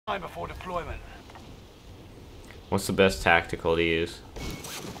before deployment. What's the best tactical to use?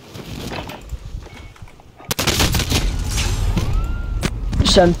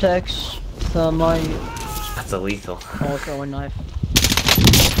 Semtex, thermite. That's a lethal. Or throwing knife.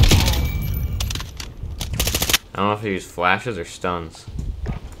 I don't know if you use flashes or stuns.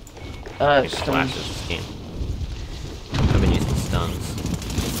 Stuns. Flashes this game. I've been using stuns.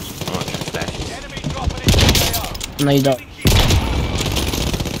 I want to flashes. Enemy dropping into the AO. No, you don't.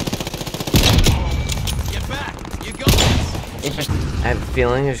 Get back. You got this. It's just. I have a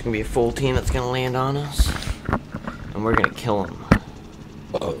feeling there's gonna be a full team that's gonna land on us, and we're gonna kill them.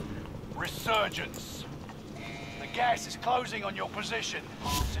 Resurgence. The gas is closing on your position.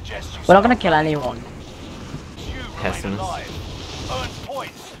 Suggest you We're not gonna kill anyone. You remain Pessimist. alive. Earn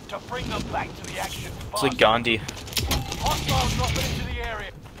points to bring them back to the action. It's like Gandhi. Hostiles dropping into the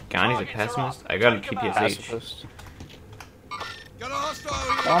area. Gandhi's a pessimist? I got a PPSH. Pacifist. Got a hostile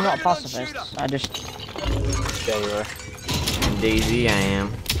here. Well, I'm not a Ready to shoot pacifist. her. I just. Yeah, you are. And Daisy, I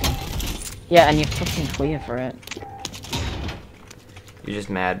am. Yeah, and you're fucking queer for it. You're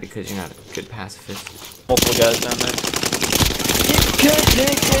just mad because you're not a good pacifist. Multiple guys down there.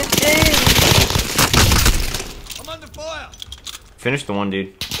 I'm under fire. Finish the one,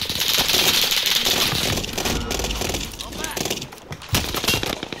 dude. I'm back.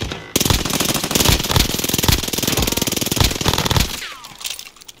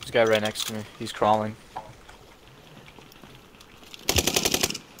 There's a guy right next to me. He's crawling.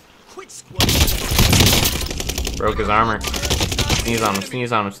 Quick squad. Broke his armor. Sneeze on him,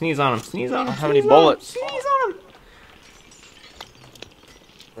 sneeze on him, sneeze on him, sneeze on him. How many sneeze on him, bullets? Sneeze on him.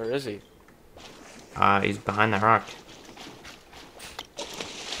 Where is he? He's behind that rock.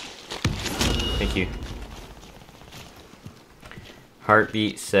 Thank you.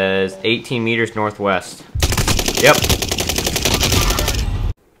 Heartbeat says 18 meters northwest. Yep.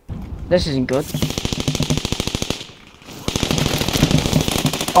 This isn't good.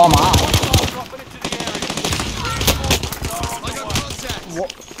 Oh my. Dropping into the area. I got contact.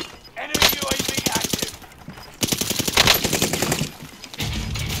 What? Enemy UAV active.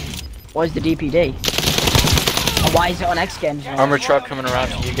 What is the DPD? And why is it on X Games? Armor truck coming around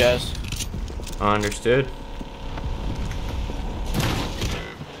to you guys. Understood.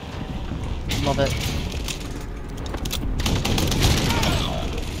 Love it.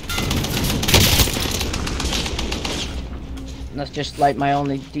 And that's just like my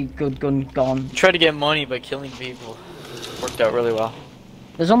only good gun gone. Try to get money by killing people. Worked out really well.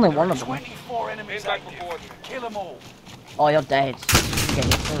 There's only one of them. 24 enemies active. Kill them all. Oh, you're dead. Okay,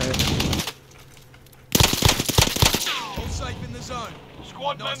 through. All safe in the zone.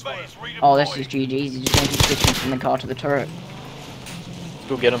 Squad member is redeployed. Oh, this is GG's. He's just going to keep switching from the car to the turret. Let's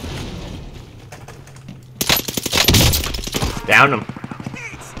go get him. Downed him.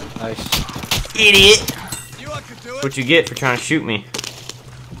 Nice. Idiot. You I could do it. What you get for trying to shoot me?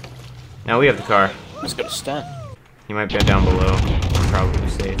 Now we have the car. Let's go to Stent. He might be down below. Probably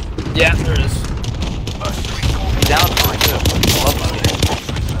safe. Yeah, there it is. He's down fine too. I love this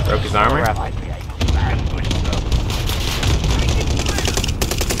game. Broke his armor.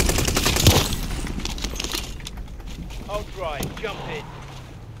 Hold right, jump in.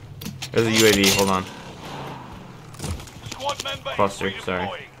 There's a UAV. Hold on. Squad member Cluster, is sorry.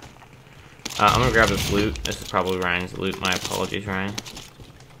 redeploying. I'm gonna grab this loot. This is probably Ryan's loot. My apologies, Ryan.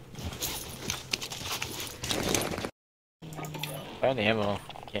 Find the ammo. If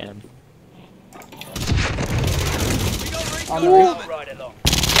you can. On the roof. Right along.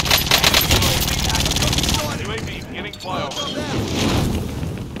 UAV getting flyover.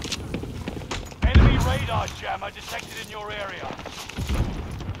 Enemy radar jammer detected in your area.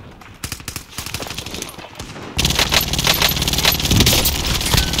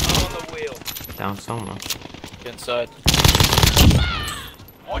 On the wheel. Down someone. Get inside.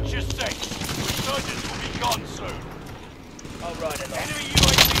 Watch your six. Resurgence will be gone soon. Alright, enemy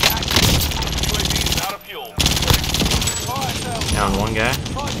UAV active. UAV is out of fuel. Down one guy.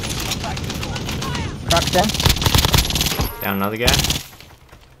 Cracked him. Down another guy.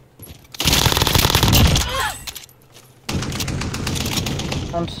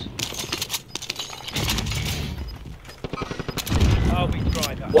 Front. I'll be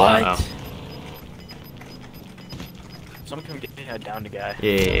tried. What? Uh-oh. Someone come get me a downed guy.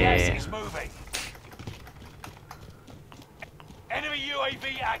 Yeah. Gas is moving. Enemy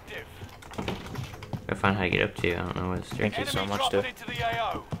UAV active. Gotta find how to get up to you. I don't know what it's doing. Thank you so Enemy much, dropping dude. into the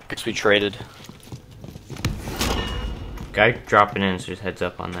AO. Guess we traded. Guy dropping in, so just heads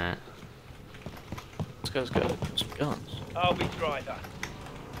up on that. This guy's got some guns. I'll be driver.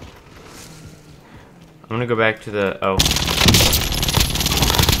 I'm gonna go back to the. Oh.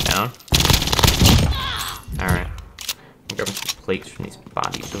 plates from these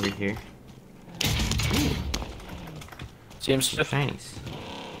bodies over here. Seems Shinies.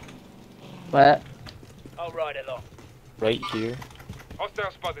 Where? I'll ride along. right here.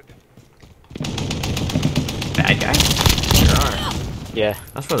 Hostile spotted. Bad guy? There are. Yeah.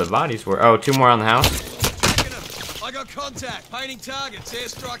 That's where the bodies were. Oh, 2 more on the house. I got contact. Painting targets.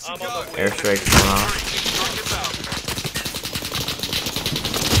 Airstrikes and go. Airstrike's going off.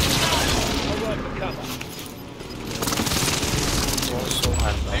 Also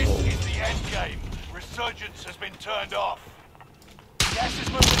have This level. is the end game. Resurgence has been turned off. Gas is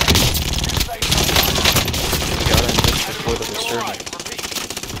moving in. New safe Got him just before the zone. resurgence.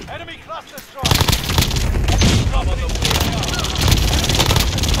 Repeat. Enemy cluster strike. Come on the way.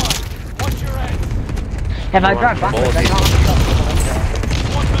 Watch your head. If I drive backwards, I can't stop.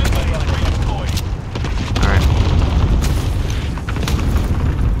 One member is redeployed. Alright.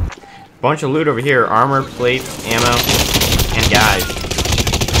 Bunch of loot over here. Armor, plates, ammo, and guys.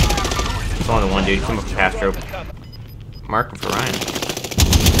 It's only the one dude. Come up with Castro. Mark him for Ryan.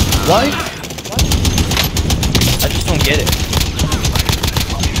 What? I just don't get it.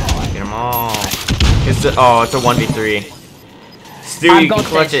 Get them all. It's a 1v3. Stu, I've you can got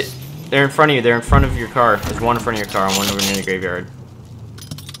clutch this. it. They're in front of you. They're in front of your car. There's one in front of your car and one over near the graveyard.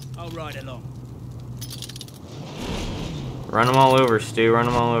 I'll ride along. Run them all over, Stu. Run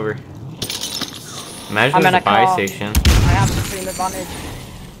them all over. Imagine I'm there's in a a buy car. station. I have supreme advantage.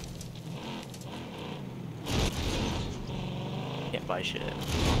 Can't buy shit.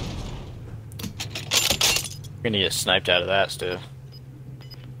 You're gonna get sniped out of that, Stu.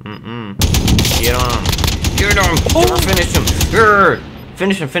 Get on him. Get on him. Oh. Finish him. Grr.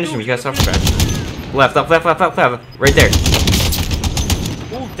 Finish him. Finish him. You got self crash. Left, up, left, left, left, left. Right there.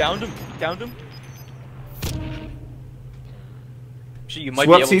 Ooh, downed him. Downed him. Actually, you might be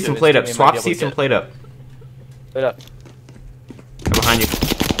Swap able seats to. and plate up. Stu, you might Swap be able seats to and plate up. Plate up. I'm behind you.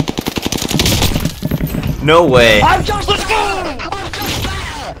 No way. I'm just there! I'm just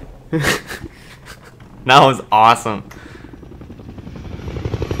there! That was awesome.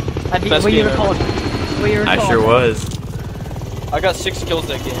 Were Best you game ever. recording? Were you recording? I sure was. I got 6 kills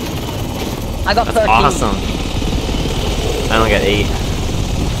that game. I got That's 13. awesome. I only got 8.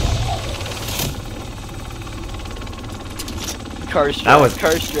 Car strat. That was-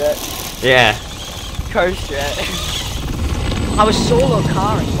 car strat. Yeah. Car strat. I was solo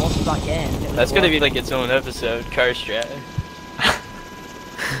carring most of that game. That's gonna be like its own episode. Car strat.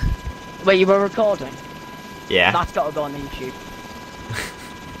 Wait, you were recording? Yeah. That's gotta go on YouTube.